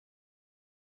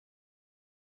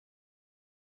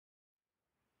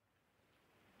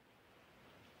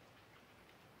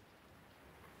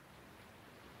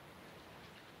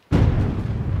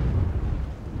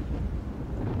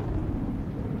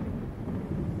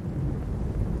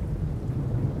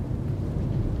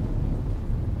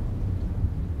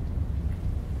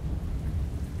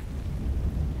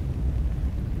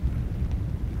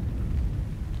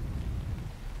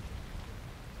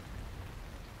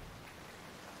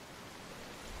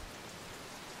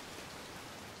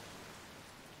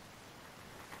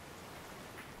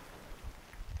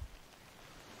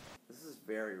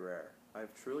very rare.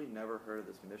 I've truly never heard of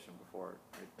this condition before.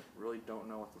 I really don't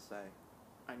know what to say.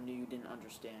 I knew you didn't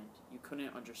understand. You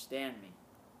couldn't understand me.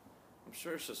 I'm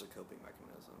sure it's just a coping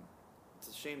mechanism. It's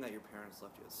a shame that your parents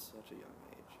left you at such a young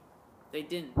age. They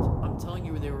didn't. I'm telling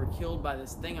you, they were killed by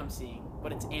this thing I'm seeing,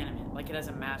 but it's animate, like it has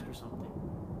a mask or something.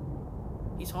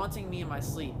 He's haunting me in my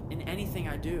sleep, in anything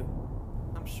I do.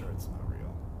 I'm sure it's not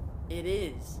real. It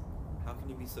is. How can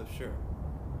you be so sure?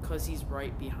 'Cause he's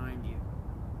right behind you.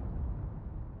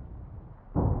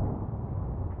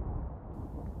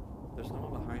 There's no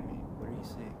one behind me. What are you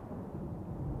seeing?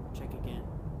 Check again.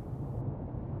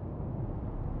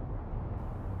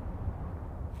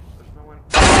 There's no one.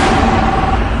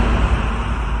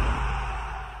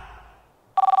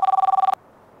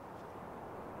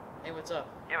 Hey, what's up?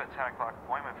 You have a 10 o'clock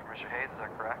appointment for Mr. Hayes, is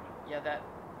that correct? Yeah,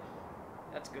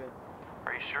 that's good.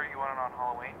 Are you sure you want it on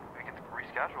Halloween? We can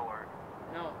reschedule or...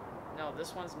 No,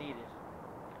 this one's needed.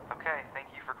 Okay,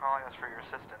 thank you for calling us for your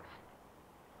assistance.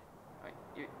 Alright,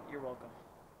 you're welcome.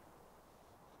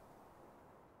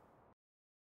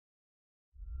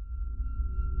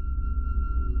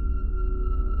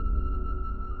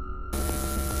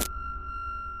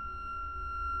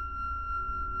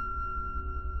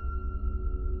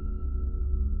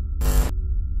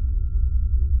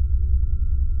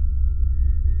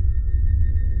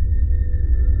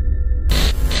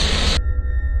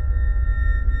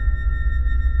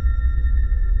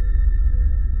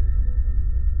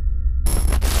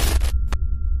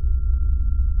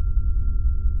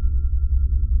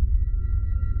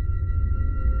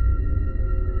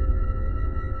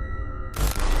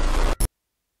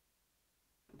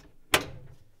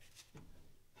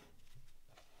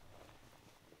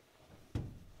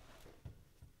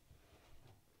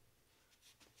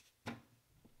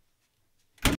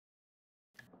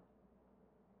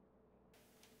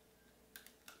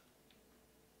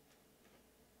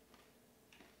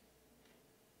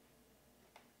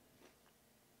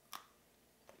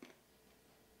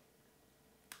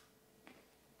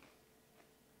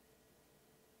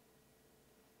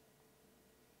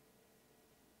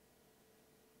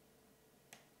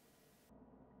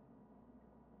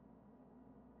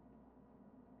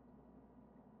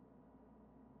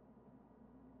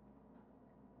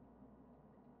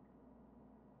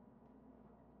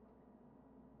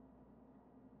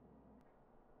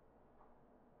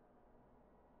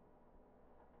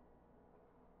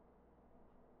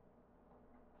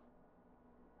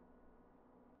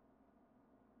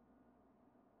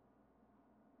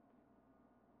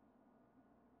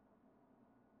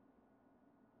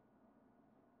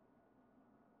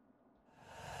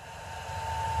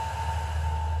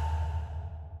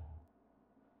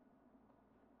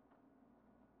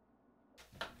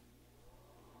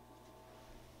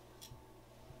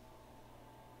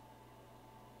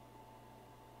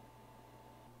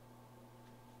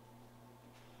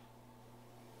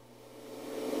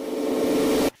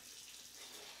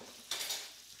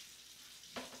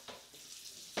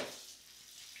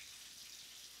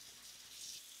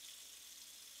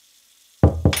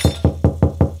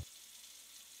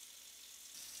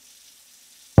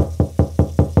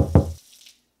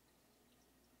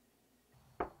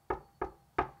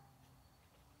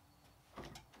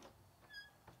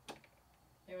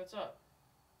 Hey, what's up?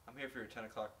 I'm here for your 10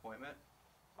 o'clock appointment.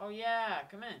 Oh yeah,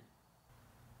 come in.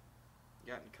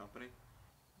 You got any company?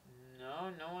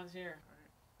 No one's here.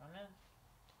 Come in.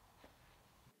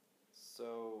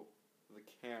 So, the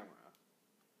camera.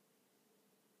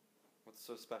 What's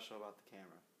so special about the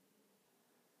camera?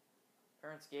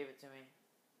 Parents gave it to me.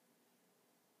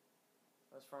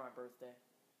 It was for my birthday.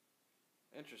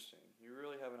 Interesting. You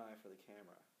really have an eye for the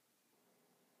camera.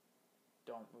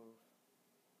 Don't move.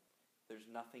 There's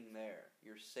nothing there.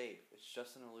 You're safe. It's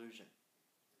just an illusion.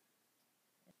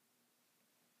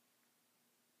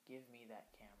 Give me that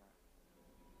camera.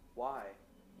 Why?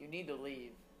 You need to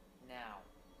leave. Now.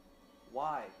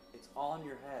 Why? It's all in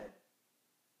your head.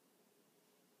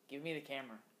 Give me the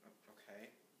camera. Okay.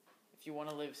 If you want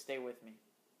to live, stay with me.